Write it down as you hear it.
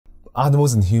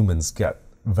animals and humans get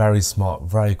very smart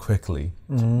very quickly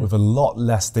with a lot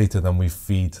less data than we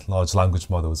feed large language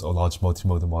models or large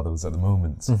multimodal models at the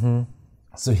moment.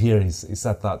 So here he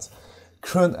said that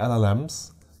current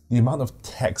LLMs, the amount of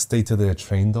text data they're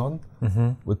trained on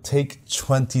would take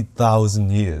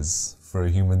 20,000 years for a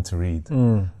human to read.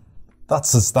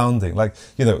 That's astounding. Like,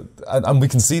 you know, and we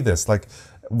can see this, like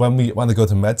when I go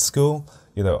to med school,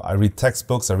 you know, I read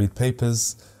textbooks, I read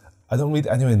papers. I don't read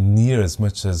anywhere near as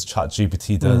much as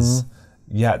ChatGPT does.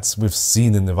 Yet we've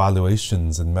seen in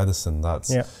evaluations in medicine that,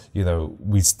 you know,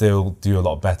 we still do a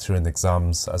lot better in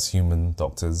exams as human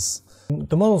doctors.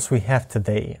 The models we have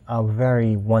today are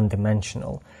very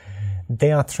one-dimensional.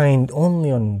 They are trained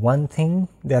only on one thing,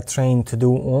 they are trained to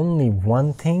do only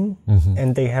one thing,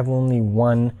 and they have only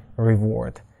one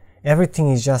reward. Everything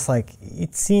is just like,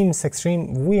 it seems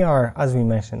extreme. We are, as we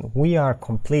mentioned, we are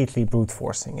completely brute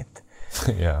forcing it.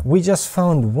 We just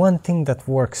found one thing that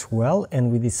works well,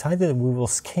 and we decided we will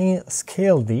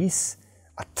scale these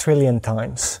 1 trillion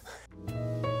times.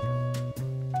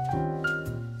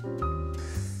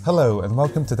 Hello and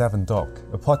welcome to Dev and Doc,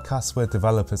 a podcast where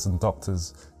developers and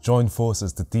doctors join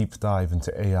forces to deep dive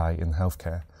into AI in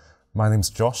healthcare. My name's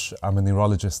Josh, I'm a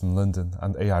neurologist in London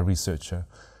and AI researcher,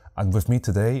 and with me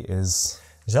today is...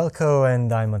 Željko,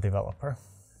 and I'm a developer.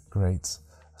 Great.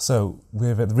 So we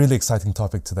have a really exciting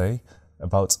topic today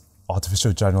about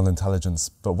artificial general intelligence,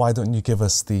 but why don't you give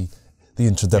us the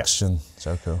introduction,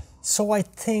 Željko? So I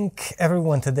think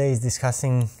everyone today is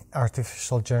discussing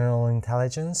artificial general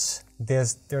intelligence.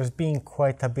 There's been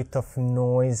quite a bit of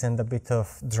noise and a bit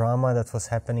of drama that was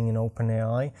happening in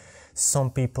OpenAI.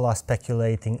 Some people are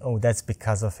speculating, oh, that's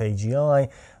because of AGI.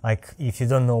 Like, if you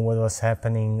don't know what was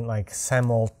happening, like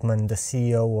Sam Altman, the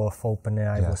CEO of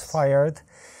OpenAI, was fired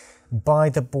by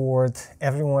the board.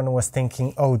 Everyone was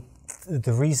thinking, oh,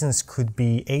 the reasons could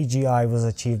be AGI was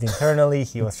achieved internally,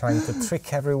 he was trying to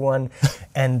trick everyone,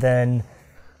 and then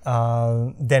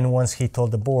once he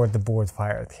told the board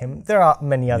fired him. There are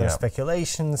many other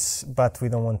speculations, but we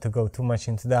don't want to go too much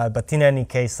into that. But in any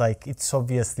case, like, it's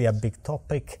obviously a big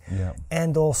topic.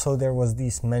 And also there was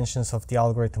these mentions of the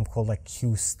algorithm called like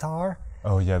Q star.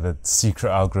 Oh yeah, the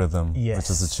secret algorithm which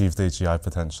has achieved AGI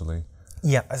potentially.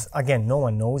 Yeah, again, no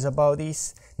one knows about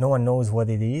these. No one knows what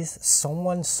it is.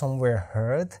 Someone somewhere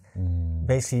heard,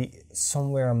 basically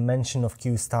somewhere a mention of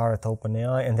Q star at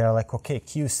OpenAI, and they're like, okay,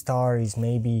 Q star is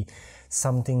maybe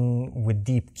something with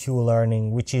deep Q learning,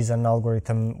 which is an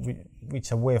algorithm, which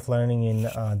is a way of learning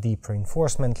in deep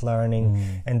reinforcement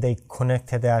learning, and they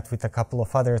connected that with a couple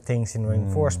of other things in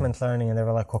reinforcement learning, and they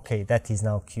were like, okay, that is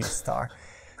now Q star.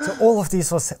 So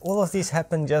all of this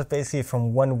happened just basically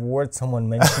from one word, someone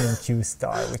mentioning Q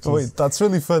star. Wait, that's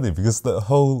really funny because the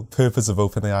whole purpose of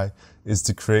OpenAI is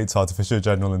to create artificial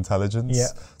general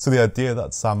intelligence. So the idea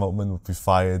that Sam Altman would be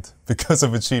fired because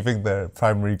of achieving their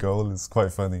primary goal is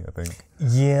quite funny, I think.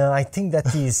 Yeah, I think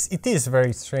it is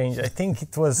very strange. I think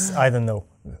it was, I don't know.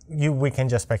 We can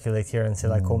just speculate here and say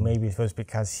like, oh, maybe it was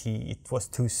because it was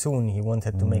too soon. He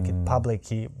wanted to make it public.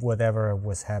 Whatever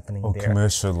was happening there.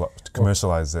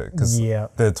 Commercialize it. Because there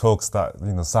are talks that,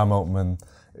 you know, Sam Altman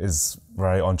is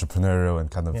very entrepreneurial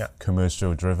and kind of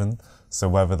commercial driven. So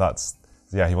whether that's,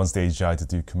 he wants the AGI to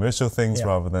do commercial things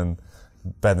rather than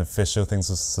beneficial things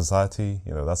for society,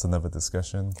 you know, that's another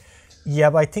discussion.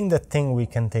 Yeah, but I think the thing we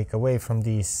can take away from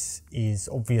this is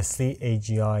obviously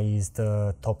AGI is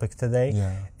the topic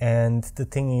today. And the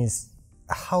thing is,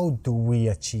 how do we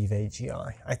achieve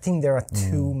AGI? I think there are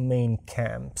two main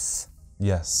camps.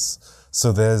 Yes.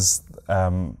 So there's,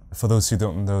 for those who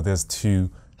don't know, there's two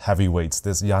heavyweights.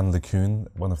 There's Yann Lecun,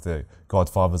 one of the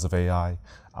godfathers of AI,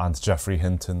 and Geoffrey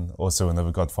Hinton, also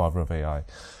another godfather of AI.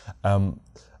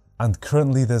 And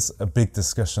currently there's a big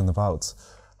discussion about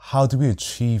how do we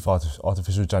achieve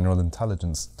artificial general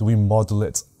intelligence? Do we model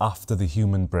it after the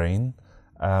human brain?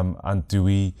 And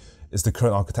is the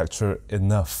current architecture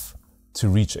enough to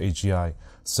reach AGI?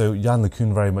 So Yann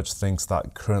Lecun very much thinks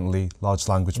that currently large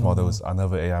language models and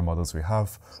other AI models we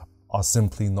have are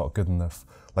simply not good enough.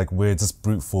 Like, we're just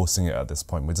brute forcing it at this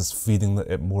point. We're just feeding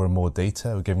it more and more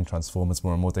data. We're giving transformers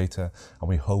more and more data, and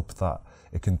we hope that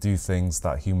it can do things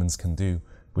that humans can do.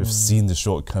 We've seen the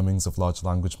shortcomings of large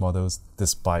language models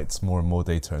despite more and more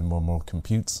data and more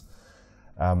compute.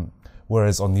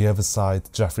 Whereas on the other side,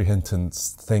 Geoffrey Hinton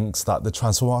thinks that the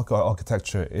transformer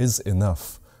architecture is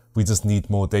enough. We just need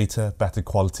more data, better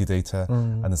quality data,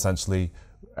 and essentially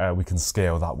we can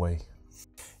scale that way.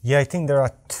 Yeah, I think there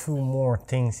are two more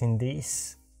things in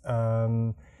this.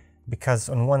 Because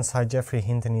on one side, Geoffrey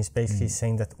Hinton is basically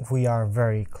saying that we are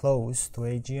very close to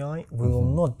AGI. We will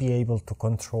not be able to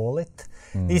control it.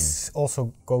 This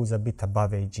also goes a bit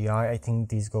above AGI. I think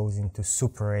this goes into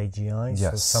super AGI,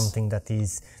 so something that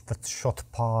shot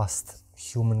past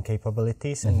human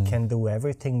capabilities and can do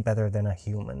everything better than a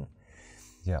human.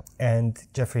 Yeah. And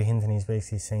Geoffrey Hinton is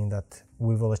basically saying that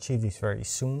we will achieve this very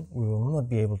soon. We will not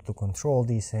be able to control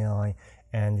this AI,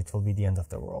 and it will be the end of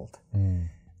the world.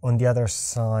 On the other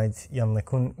side, Yann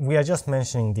Lecun, we are just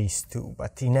mentioning these two,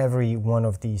 but in every one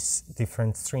of these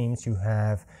different streams, you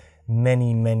have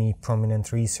many, many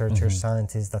prominent researchers,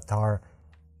 scientists that are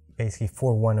basically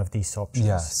for one of these options.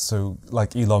 Yeah, so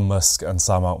like Elon Musk and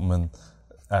Sam Altman,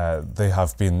 they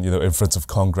have been, in front of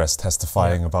Congress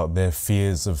testifying about their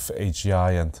fears of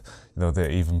AGI, and they're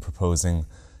even proposing,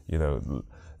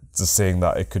 just saying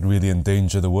that it could really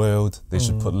endanger the world. They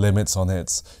should put limits on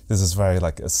it. This is very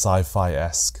like a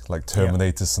sci-fi-esque, like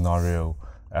Terminator scenario,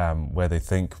 where they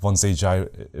think once AGI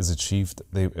is achieved,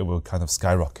 it will kind of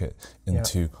skyrocket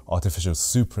into artificial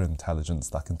super intelligence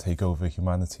that can take over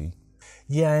humanity.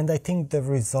 Yeah, and I think the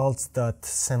results that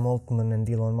Sam Altman and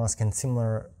Elon Musk and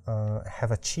similar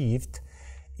have achieved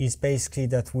is basically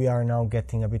that we are now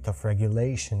getting a bit of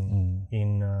regulation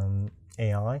in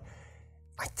AI.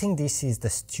 I think this is the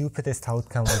stupidest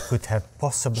outcome we could have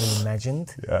possibly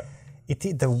imagined. Yeah.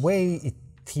 The way it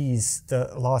is,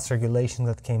 the last regulation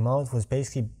that came out was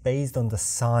basically based on the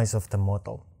size of the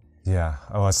model. Yeah.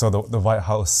 Oh, I saw the White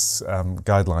House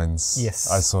guidelines. Yes.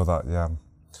 I saw that, yeah.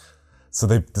 So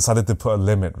they decided to put a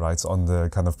limit, right, on the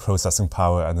kind of processing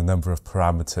power and the number of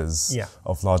parameters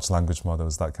of large language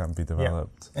models that can be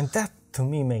developed. And that, to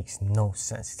me, makes no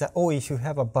sense. It's that, if you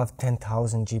have above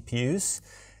 10,000 GPUs,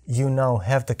 you now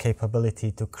have the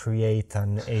capability to create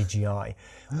an AGI.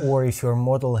 Or if your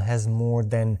model has more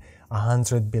than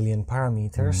 100 billion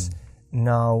parameters,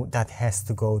 now that has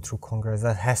to go through Congress,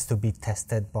 that has to be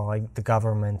tested by the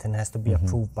government and has to be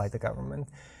approved by the government.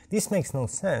 This makes no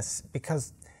sense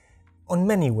because in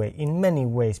many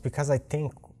ways, because I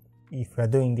think if we are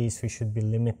doing this, we should be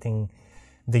limiting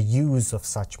the use of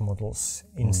such models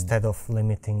instead of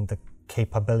limiting the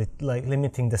capability, like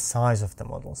limiting the size of the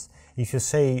models. If you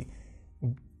say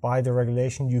by the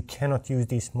regulation you cannot use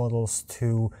these models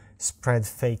to spread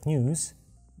fake news,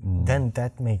 then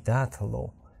make that a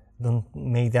law. Don't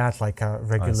make that like a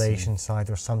regulation side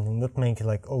or something. Don't make it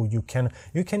like, you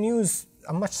can use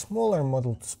a much smaller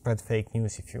model to spread fake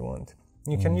news if you want.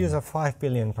 You can use a 5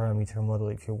 billion parameter model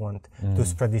if you want to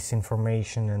spread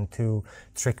disinformation and to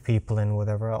trick people and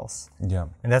whatever else. Yeah.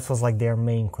 And that was like their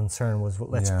main concern was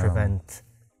let's prevent.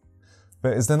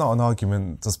 But is there not an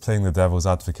argument, just playing the devil's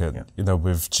advocate,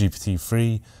 with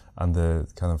GPT-3 and the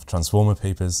kind of transformer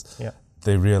papers,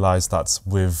 they realized that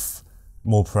with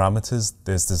more parameters,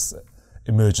 there's this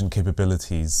emergent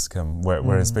capabilities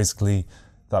whereas basically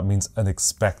that means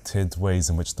unexpected ways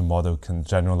in which the model can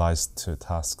generalize to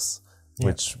tasks,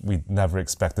 which we never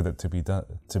expected it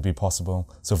to be possible.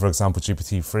 So for example,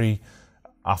 GPT-3,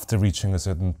 after reaching a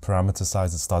certain parameter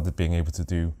size, it started being able to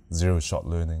do zero-shot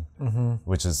learning,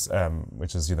 which is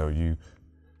it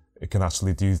can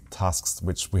actually do tasks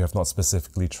which we have not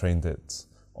specifically trained it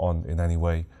on in any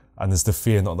way. And there's the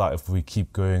fear not that if we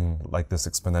keep going like this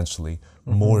exponentially,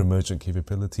 more emergent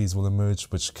capabilities will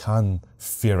emerge, which can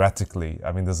theoretically,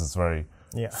 I mean, this is very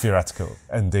theoretical,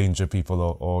 endanger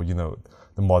people or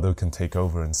the model can take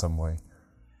over in some way.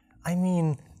 I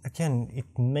mean, again, it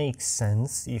makes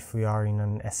sense if we are in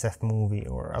an SF movie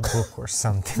or a book or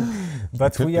something,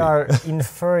 but we are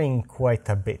inferring quite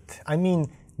a bit. I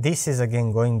mean, this is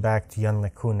again going back to Yann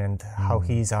Lecun and how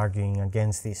he's arguing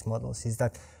against these models, is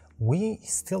that we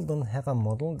still don't have a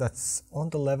model that's on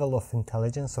the level of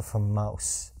intelligence of a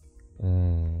mouse.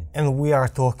 And we are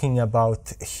talking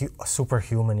about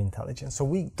superhuman intelligence. So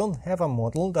we don't have a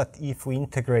model that if we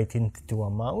integrate into a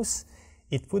mouse,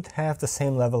 it would have the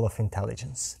same level of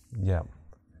intelligence. Yeah.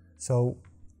 So,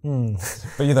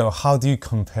 But how do you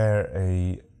compare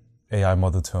a AI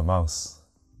model to a mouse?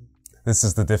 This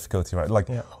is the difficulty, right? Like,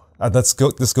 and this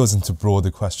goes into broader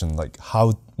question, like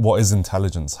what is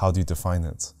intelligence? How do you define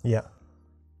it? Yeah.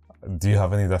 Do you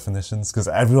have any definitions? Because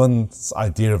everyone's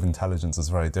idea of intelligence is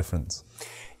very different.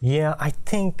 Yeah, I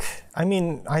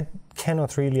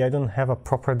don't have a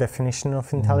proper definition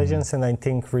of intelligence, and I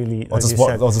think really, or just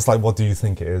what do you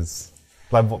think it is?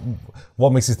 Like,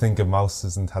 what makes you think a mouse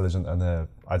is intelligent and a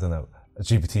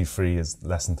GPT-3 is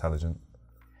less intelligent?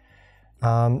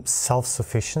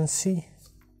 Self-sufficiency.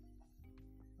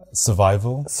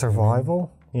 Survival?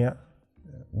 Survival, yeah.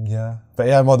 Yeah, but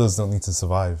AI models don't need to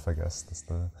survive, I guess. That's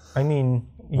the... I mean,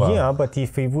 yeah, but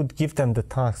if we would give them the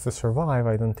task to survive,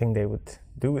 I don't think they would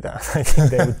do that. I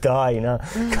think they would die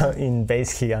in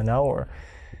basically an hour.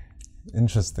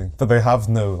 Interesting. But they have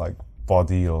no like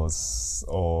body or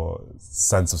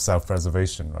sense of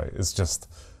self-preservation, right? It's just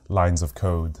lines of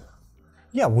code.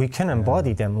 Yeah, we can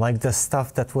embody them, like the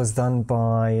stuff that was done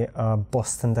by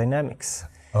Boston Dynamics,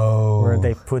 where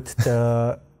they put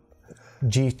the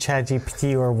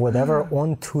ChatGPT or whatever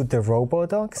onto the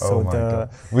RoboDog. So God.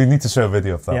 We need to show a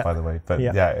video of that, by the way. But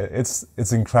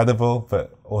it's incredible,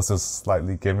 but also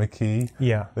slightly gimmicky.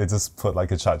 Yeah, they just put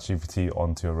like a ChatGPT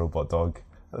onto a robot dog.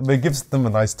 It gives them a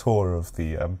nice tour of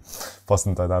the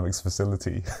Boston Dynamics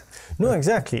facility. No,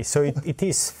 exactly. So it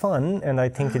is fun, and I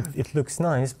think it looks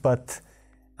nice, but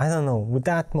I don't know, would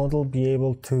that model be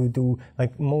able to do,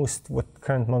 like what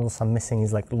current models are missing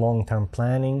is like long-term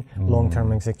planning,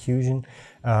 long-term execution,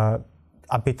 a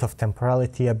bit of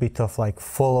temporality, a bit of like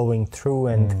following through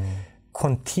and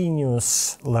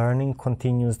continuous learning,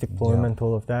 continuous deployment,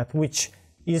 all of that, which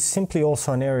is simply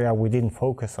also an area we didn't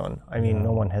focus on. I mean,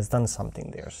 no one has done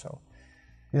something there, so.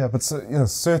 Yeah, but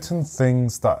certain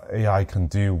things that AI can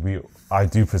do, I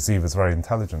do perceive as very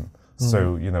intelligent.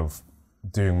 So,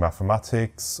 doing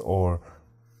mathematics or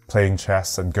playing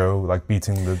chess and Go, like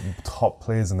beating the top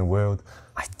players in the world.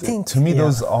 I think, to me,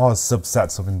 those are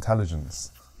subsets of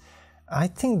intelligence. I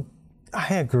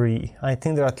agree. I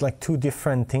think there are like two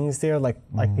different things there. Like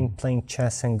I think playing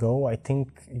chess and Go, I think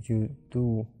you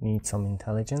do need some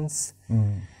intelligence.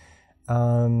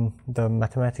 The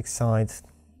mathematics side,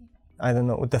 I don't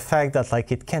know. The fact that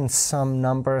like it can sum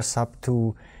numbers up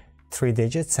to 3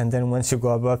 digits, and then once you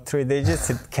go above 3 digits,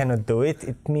 it cannot do it.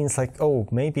 It means like, oh,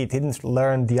 maybe it didn't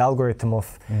learn the algorithm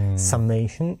of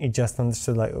summation. It just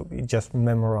understood, like, it just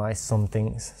memorized some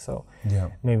things. So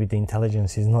maybe the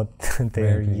intelligence is not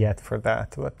there yet for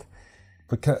that.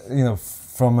 But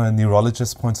from a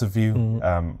neurologist point of view,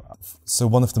 so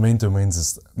one of the main domains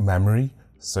is memory.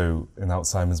 So in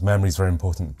Alzheimer's, memory is very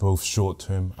important, both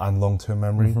short-term and long-term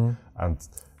memory. And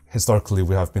historically,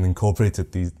 we have been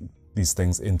incorporated these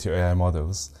things into AI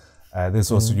models.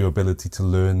 There's also your ability to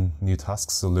learn new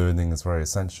tasks, so learning is very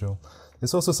essential.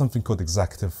 There's also something called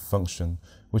executive function,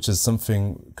 which is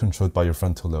something controlled by your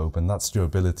frontal lobe, and that's your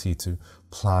ability to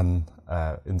plan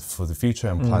for the future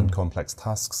and plan complex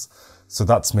tasks. So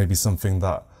that's maybe something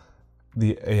that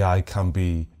the AI can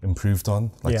be improved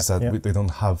on. Like I said, they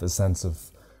don't have a sense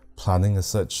of planning as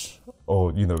such,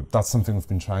 or that's something we've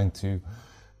been trying to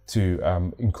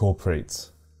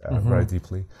incorporate very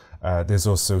deeply. There's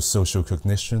also social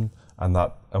cognition, and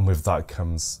with that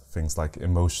comes things like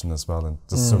emotion as well, and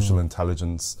just social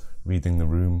intelligence, reading the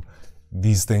room.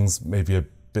 These things may be a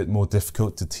bit more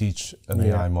difficult to teach an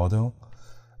AI model.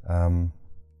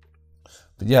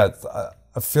 But yeah,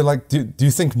 I feel like, do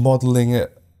you think modeling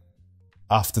it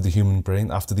after the human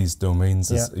brain, after these domains,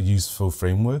 is a useful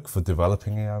framework for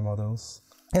developing AI models?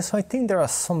 Yes, so I think there are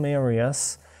some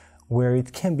areas where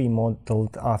it can be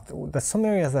modeled after. There's some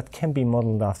areas that can be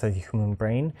modeled after the human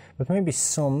brain, but maybe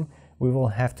some we will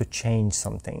have to change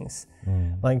some things,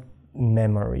 like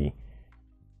memory.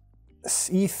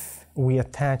 If we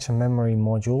attach a memory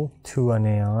module to an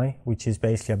AI, which is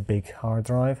basically a big hard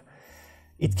drive,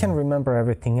 it can remember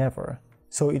everything ever.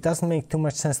 So it doesn't make too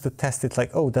much sense to test it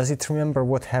like, oh, does it remember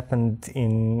what happened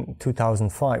in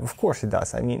 2005? Of course it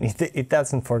does. I mean, it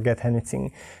doesn't forget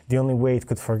anything. The only way it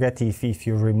could forget if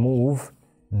you remove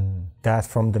that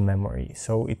from the memory.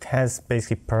 So it has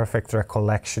basically perfect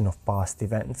recollection of past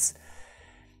events.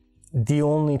 The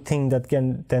only thing that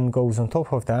then goes on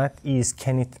top of that is,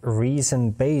 can it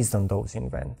reason based on those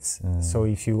events? So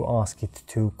if you ask it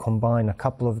to combine a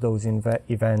couple of those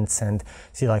events and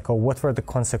see like, oh, what were the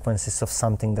consequences of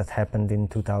something that happened in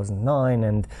 2009,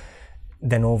 and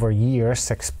then over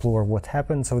years explore what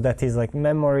happened. So that is like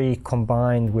memory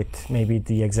combined with maybe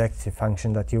the executive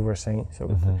function that you were saying,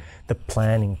 so the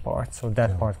planning part. So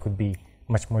that part could be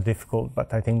much more difficult,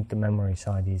 but I think the memory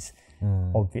side is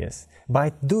obvious. But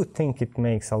I do think it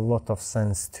makes a lot of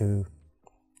sense to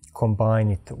combine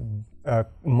it,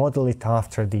 model it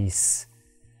after these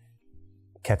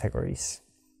categories,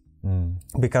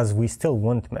 because we still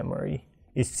want memory.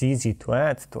 It's easy to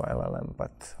add to LLM,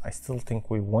 but I still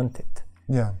think we want it.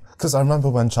 Yeah, because I remember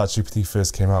when ChatGPT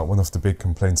first came out, one of the big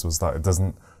complaints was that it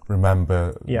doesn't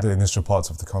remember the initial parts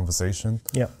of the conversation.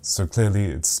 So clearly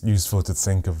it's useful to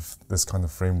think of this kind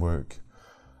of framework.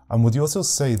 And would you also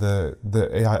say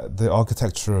the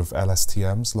architecture of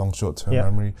LSTMs, long short-term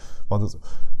memory models,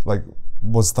 like,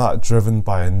 was that driven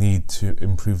by a need to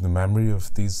improve the memory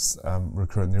of these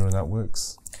recurrent neural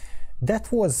networks?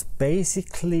 That was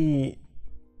basically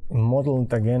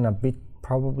modeled again a bit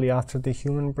probably after the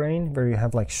human brain, where you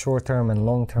have like short-term and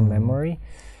long-term memory.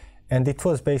 And it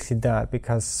was basically that,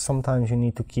 because sometimes you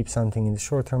need to keep something in the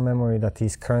short-term memory that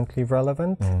is currently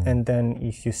relevant, and then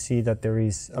if you see that there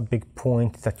is a big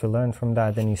point that you learn from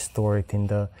that, then you store it in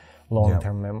the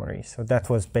long-term memory. So that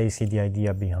was basically the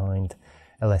idea behind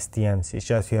LSTMs. It's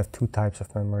just you have two types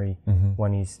of memory.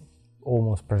 One is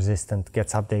almost persistent,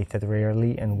 gets updated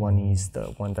rarely, and one is the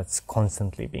one that's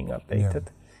constantly being updated.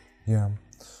 Yeah.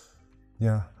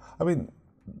 I mean,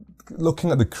 looking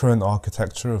at the current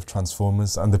architecture of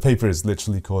transformers, and the paper is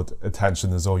literally called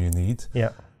 "Attention is all you need."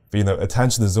 Yeah. But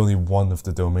attention is only one of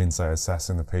the domains I assess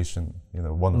in a patient.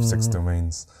 One of 6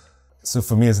 domains. So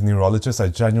for me as a neurologist, I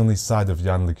genuinely side of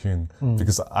Yann Lecun,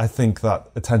 because I think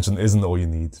that attention isn't all you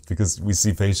need, because we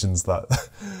see patients that,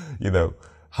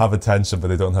 have attention, but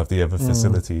they don't have the other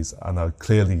facilities and are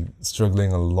clearly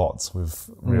struggling a lot with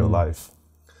real life.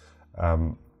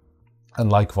 And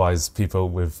likewise, people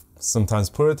with sometimes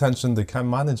poor attention, they can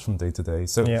manage from day to day.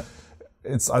 So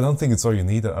I don't think it's all you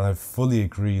need. And I fully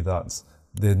agree that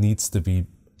there needs to be,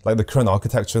 like the current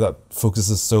architecture that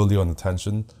focuses solely on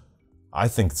attention, I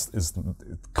think it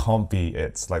can't be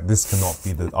it. Like this cannot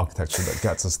be the architecture that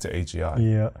gets us to AGI.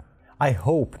 Yeah, I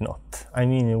hope not. I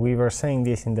mean, we were saying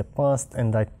this in the past,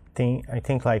 and I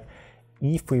think like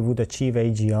if we would achieve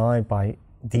AGI by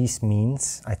these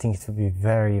means, I think it would be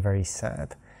very, very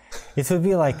sad. It would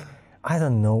be like, I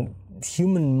don't know,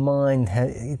 human mind,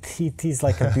 it is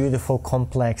like a beautiful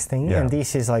complex thing, and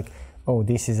this is like, oh,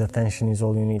 this is attention is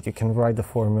all you need. You can write the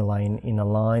formula in a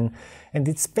line, and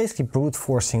it's basically brute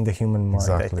forcing the human mind.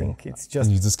 Exactly. I think it's just,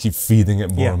 and you just keep feeding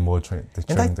it more and more training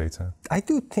data. I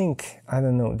do think, I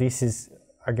don't know, this is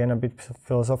again a bit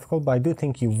philosophical, but I do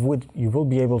think you will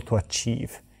be able to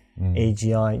achieve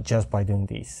AGI just by doing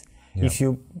this. If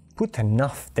you put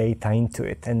enough data into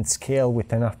it and scale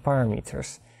with enough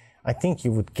parameters, I think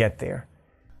you would get there.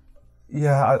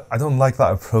 Yeah, I don't like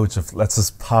that approach of let's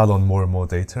just pile on more and more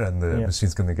data and the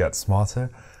machine's going to get smarter,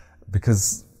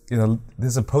 because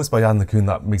there's a post by Yann Lecun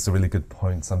that makes a really good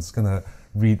point. So I'm just going to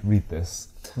read this.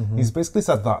 He's basically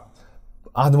said that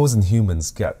animals and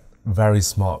humans get very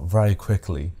smart very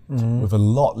quickly with a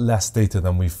lot less data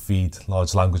than we feed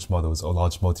large language models or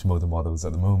large multimodal models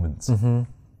at the moment.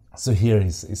 So here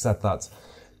he said that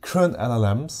current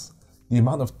LLMs, the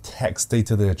amount of text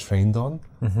data they're trained on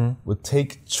would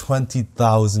take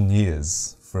 20,000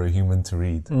 years for a human to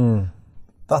read.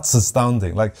 That's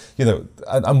astounding. Like,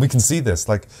 and we can see this.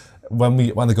 Like when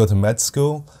I go to med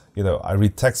school, I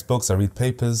read textbooks, I read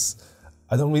papers.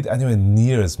 I don't read anywhere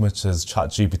near as much as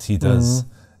ChatGPT does.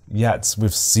 Yet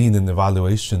we've seen in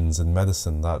evaluations in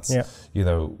medicine that,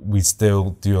 we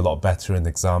still do a lot better in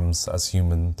exams as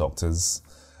human doctors.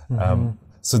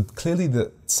 So clearly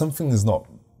that something is not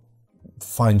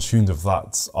fine-tuned of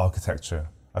that architecture.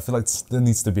 I feel like there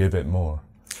needs to be a bit more.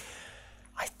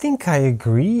 I think I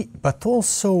agree, but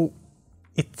also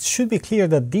it should be clear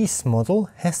that this model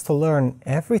has to learn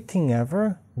everything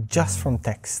ever just from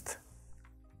text.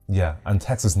 Yeah, and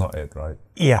text is not it, right?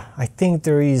 Yeah, I think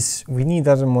we need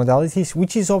other modalities,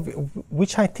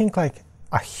 which I think like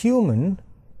a human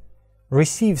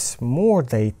receives more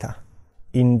data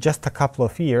in just a couple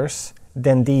of years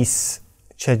than this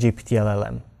ChatGPT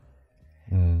LLM.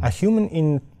 A human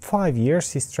in 5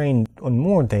 years is trained on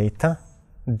more data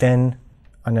than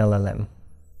an LLM.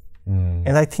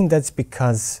 And I think that's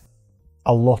because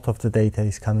a lot of the data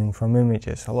is coming from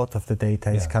images, a lot of the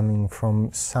data is coming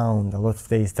from sound, a lot of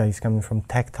data is coming from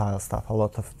tactile stuff,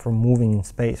 from moving in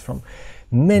space, from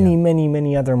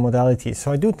many other modalities.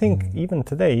 So I do think even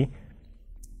today,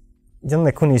 Yann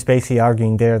Lecun is basically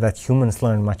arguing there that humans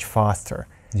learn much faster.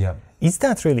 Yeah. Is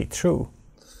that really true?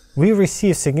 We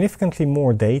receive significantly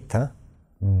more data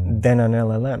than an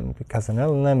LLM, because an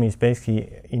LLM is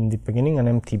basically in the beginning an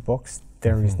empty box.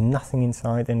 There is nothing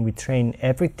inside, and we train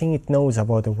everything it knows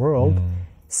about the world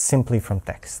simply from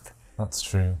text. That's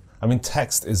true. I mean,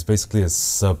 text is basically a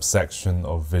subsection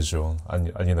of visual,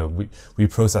 and we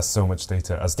process so much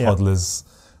data as toddlers.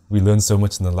 We learn so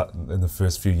much in the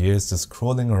first few years, just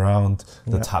crawling around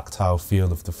the tactile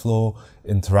feel of the floor,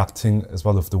 interacting as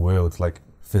well with the world, like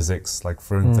physics, like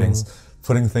throwing things,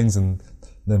 putting things in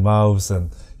their mouths,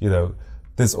 and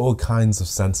there's all kinds of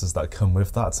senses that come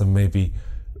with that. So maybe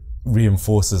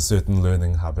reinforces certain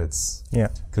learning habits. Yeah.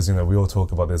 Because we all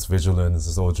talk about there's visual learners,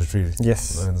 there's auditory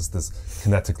learners, there's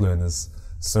kinetic learners.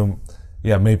 So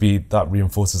yeah, maybe that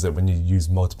reinforces it when you use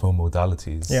multiple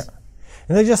modalities. Yeah.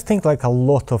 And I just think like a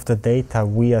lot of the data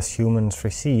we as humans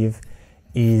receive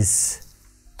is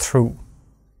true.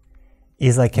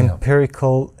 is like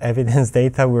empirical evidence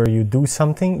data where you do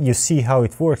something, you see how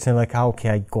it works, and like, okay,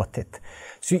 I got it.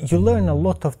 So you learn a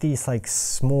lot of these like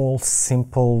small,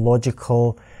 simple,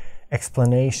 logical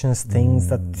explanations, things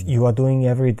that you are doing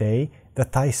every day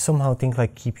that I somehow think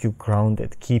like keep you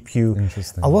grounded, keep you...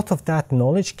 Interesting. A lot of that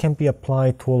knowledge can be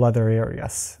applied to all other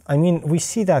areas. I mean, we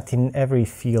see that in every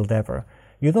field ever.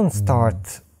 You don't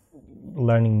start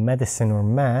learning medicine or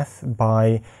math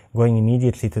by going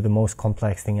immediately to the most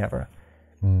complex thing ever.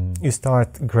 You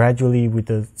start gradually with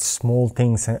the small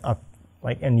things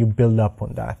and you build up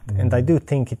on that. And I do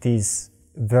think it is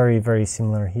very, very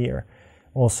similar here.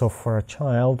 Also for a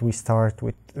child, we start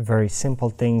with very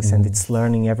simple things and it's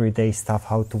learning everyday stuff,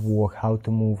 how to walk, how to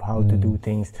move, how to do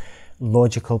things,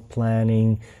 logical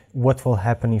planning, what will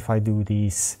happen if I do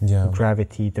this,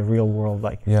 gravity, the real world.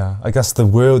 I guess the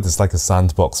world is like a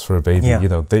sandbox for a baby. You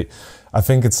know, I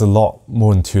think it's a lot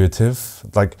more intuitive,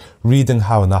 like reading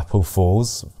how an apple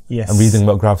falls and reading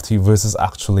about gravity versus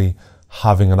actually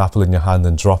having an apple in your hand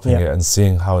and dropping it and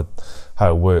seeing how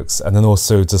it works. And then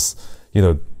also just, you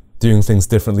know, doing things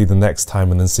differently the next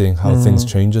time and then seeing how things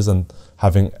changes and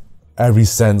having every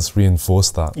sense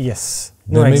reinforce that. Yes.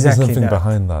 There may exactly be something that.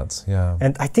 behind that,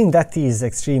 And I think that is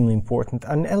extremely important.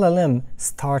 An LLM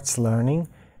starts learning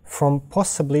from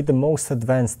possibly the most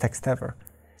advanced text ever.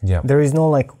 There is no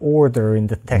like order in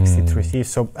the text it receives.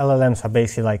 So LLMs are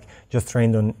basically like just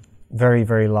trained on very,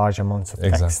 very large amounts of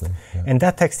text. And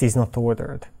that text is not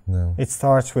ordered. No. It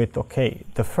starts with, okay,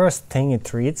 the first thing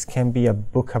it reads can be a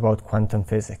book about quantum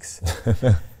physics.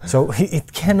 So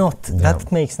it cannot,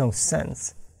 that makes no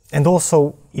sense. And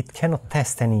also, it cannot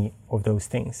test any of those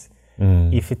things.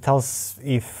 If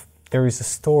there is a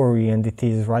story and it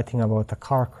is writing about a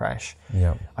car crash,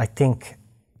 I think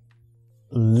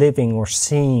living or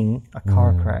seeing a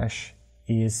car crash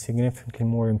is significantly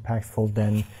more impactful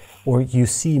than, or you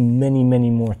see many, many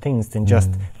more things than just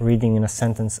reading in a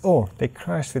sentence, oh, they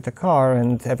crashed with a car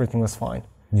and everything was fine.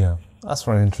 Yeah, that's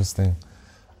very interesting.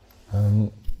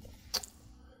 And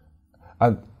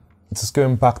just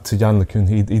going back to Yann Lecun,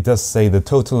 he does say the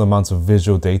total amount of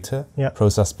visual data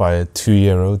processed by a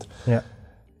 2-year-old,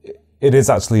 it is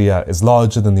actually is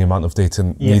larger than the amount of data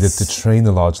needed to train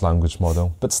a large language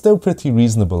model, but still pretty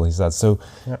reasonable, he said. So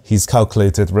he's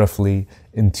calculated roughly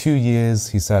in 2 years,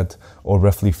 he said, or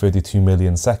roughly 32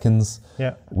 million seconds,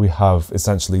 we have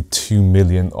essentially 2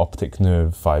 million optic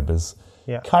nerve fibers,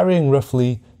 carrying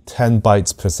roughly 10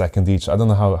 bytes per second each. I don't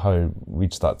know how he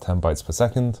reached that 10 bytes per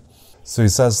second. So he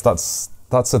says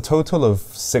that's a total of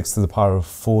 6 to the power of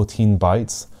 14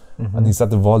 bytes. And he said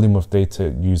the volume of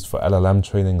data used for LLM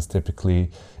training is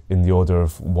typically in the order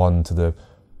of 1 to the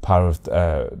power of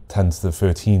 10 to the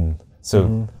 13.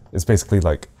 So it's basically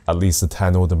like at least a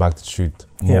 10 order magnitude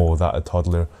more that a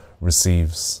toddler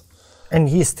receives. And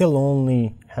he still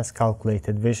only has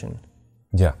calculated vision.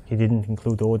 He didn't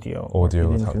include audio. He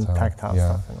didn't include tactile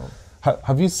stuff and all.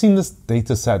 Have you seen this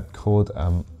data set called...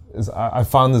 I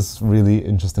found this really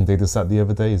interesting data set the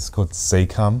other day. It's called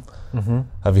SACAM.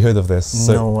 Have you heard of this?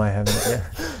 No, I haven't.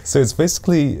 So it's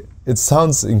basically, it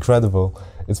sounds incredible.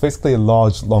 It's basically a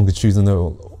large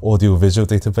longitudinal audio-visual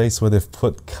database where they've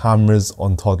put cameras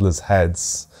on toddlers'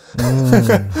 heads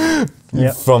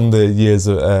from the years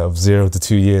of 0 to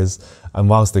 2 years. And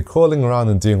whilst they're crawling around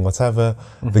and doing whatever,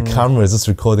 the camera is just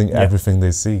recording everything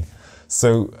they see.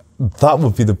 So that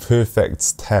would be the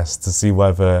perfect test to see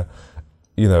whether,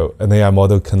 you know, an AI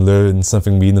model can learn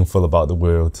something meaningful about the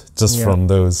world just from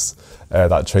those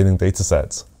that training data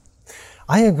sets.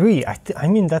 I agree. I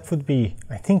mean, that would be,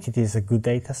 I think it is a good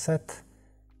data set,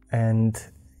 and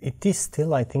it is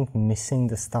still, I think, missing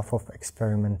the stuff of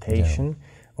experimentation,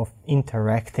 of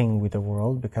interacting with the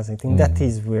world, because I think that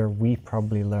is where we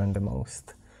probably learn the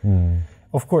most.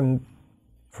 Of course,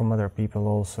 from other people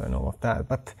also and all of that,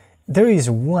 but there is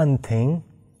one thing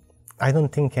I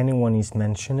don't think anyone is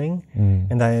mentioning,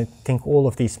 and I think all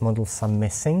of these models are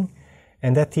missing,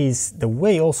 and that is the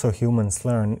way also humans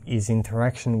learn is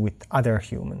interaction with other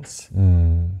humans.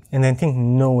 And I think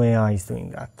no AI is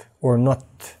doing that, or not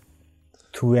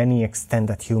to any extent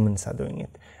that humans are doing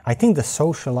it. I think the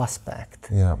social aspect,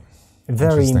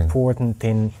 very important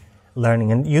in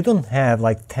learning, and you don't have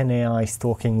like 10 AIs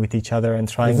talking with each other and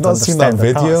trying to understand the task.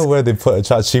 You've not seen that video where they put a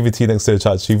ChatGPT next to a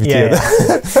ChatGPT?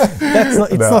 That's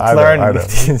not, it's not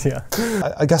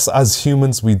learning. I guess as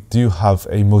humans, we do have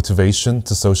a motivation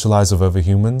to socialize with other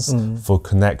humans for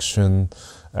connection,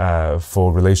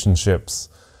 for relationships.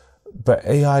 But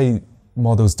AI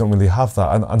models don't really have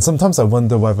that. And sometimes I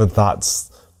wonder whether that's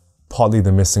partly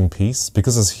the missing piece,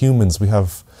 because as humans, we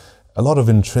have a lot of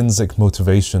intrinsic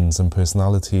motivations and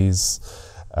personalities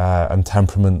and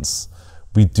temperaments,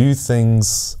 we do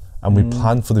things and we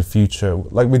plan for the future.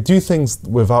 Like we do things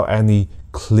without any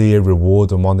clear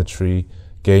reward or monetary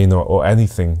gain or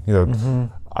anything. You know,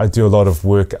 I do a lot of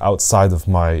work outside of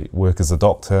my work as a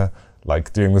doctor,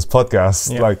 like doing this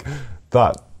podcast, like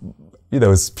that, you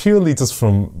know, it's purely just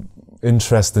from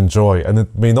interest and joy, and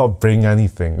it may not bring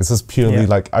anything. It's just purely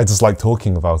like, I just like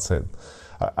talking about it.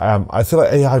 I feel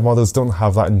like AI models don't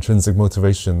have that intrinsic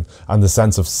motivation and the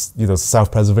sense of, you know,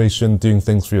 self-preservation, doing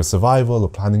things for your survival or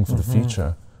planning for the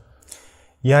future.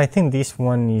 Yeah, I think this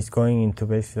one is going into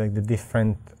basically like the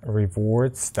different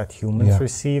rewards that humans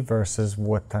receive versus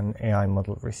what an AI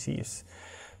model receives.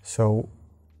 So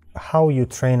how you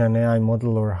train an AI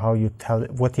model, or how you tell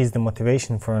it, what is the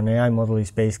motivation for an AI model,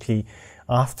 is basically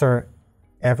after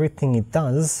everything it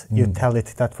does, you tell it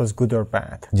that was good or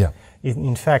bad.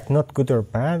 In fact, not good or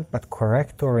bad, but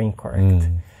correct or incorrect.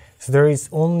 So there is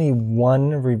only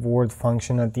one reward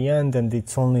function at the end, and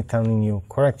it's only telling you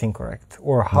correct, incorrect,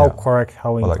 or how correct,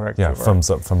 how incorrect. Like, thumbs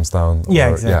up, thumbs down. Yeah,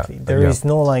 exactly. There is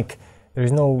no like, there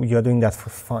is no you're doing that for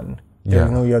fun. There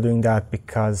is no you're doing that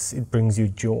because it brings you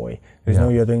joy. There's no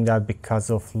you're doing that because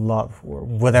of love or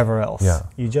whatever else.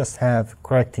 You just have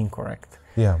correct, incorrect.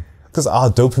 Because our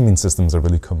dopamine systems are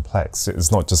really complex.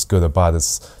 It's not just good or bad.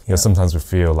 It's, you know, sometimes we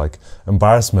feel like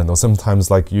embarrassment, or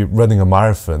sometimes like you're running a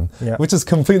marathon, which is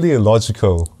completely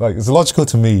illogical. Like, it's illogical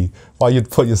to me why you'd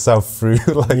put yourself through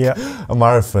like a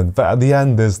marathon. But at the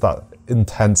end, there's that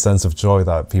intense sense of joy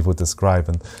that people describe,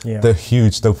 and the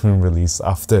huge dopamine release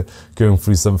after going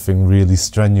through something really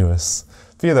strenuous.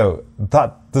 But, you know,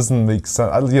 that doesn't make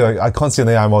sense. You know, I can't see an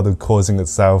AI model causing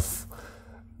itself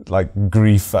like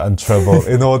grief and trouble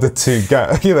in order to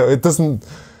get, you know, it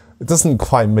doesn't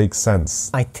quite make sense.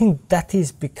 I think that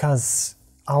is because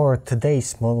our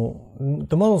today's model,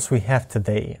 the models we have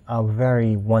today are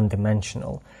very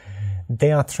one-dimensional.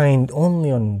 They are trained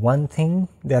only on one thing,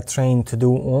 they are trained to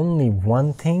do only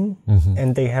one thing,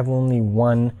 and they have only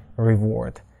one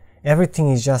reward. Everything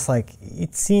is just like,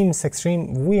 it seems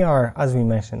extreme. We are, as we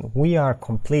mentioned, we are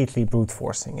completely brute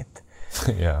forcing it.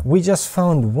 We just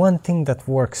found one thing that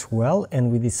works well,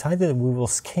 and we decided we will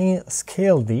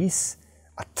scale this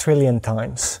 1 trillion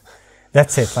times.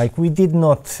 That's it. Like, we did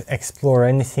not explore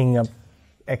anything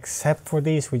except for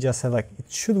this. We just said like,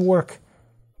 it should work,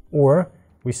 or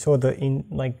we saw the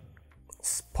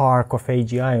spark of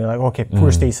AGI. We're like, okay,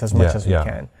 push this as much as we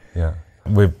can.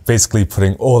 We're basically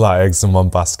putting all our eggs in one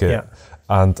basket,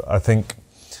 and I think,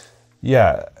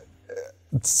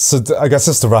 so I guess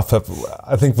just to wrap up,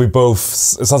 I think it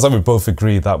sounds like we both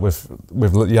agree that with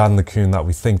Yann Lecun, that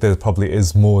we think there probably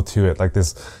is more to it. Like,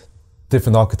 there's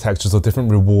different architectures or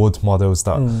different reward models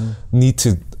that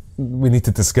we need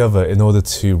to discover in order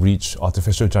to reach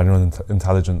artificial general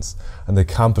intelligence. And the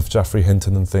camp of Geoffrey,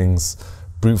 Hinton and things,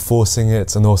 brute forcing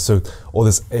it, and also all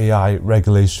this AI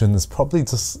regulation is probably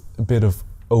just a bit of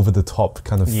over the top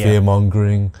kind of fear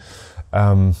mongering.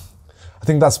 I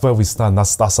think that's where we stand.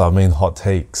 That's our main hot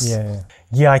takes.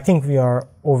 Yeah, I think we are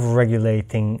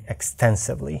over-regulating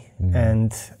extensively,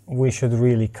 and we should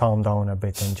really calm down a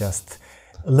bit and just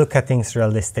look at things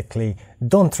realistically.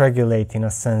 Don't regulate in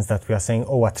a sense that we are saying,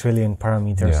 oh, 1 trillion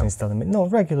parameters instead of... No,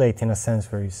 regulate in a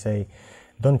sense where you say,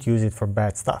 don't use it for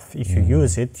bad stuff. If you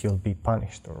use it, you'll be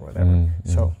punished or whatever.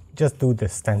 So just do the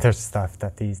standard stuff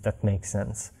that makes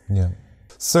sense.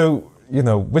 So, you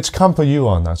know, which camp are you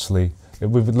on, actually?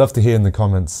 We would love to hear in the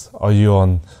comments. Are you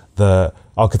on the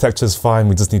architecture's fine,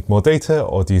 we just need more data,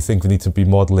 or do you think we need to be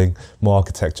modeling more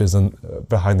architectures and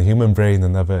behind the human brain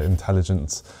and other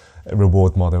intelligence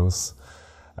reward models?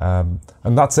 And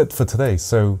that's it for today.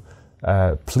 So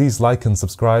please like and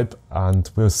subscribe, and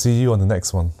we'll see you on the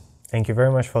next one. Thank you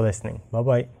very much for listening.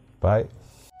 Bye-bye. Bye.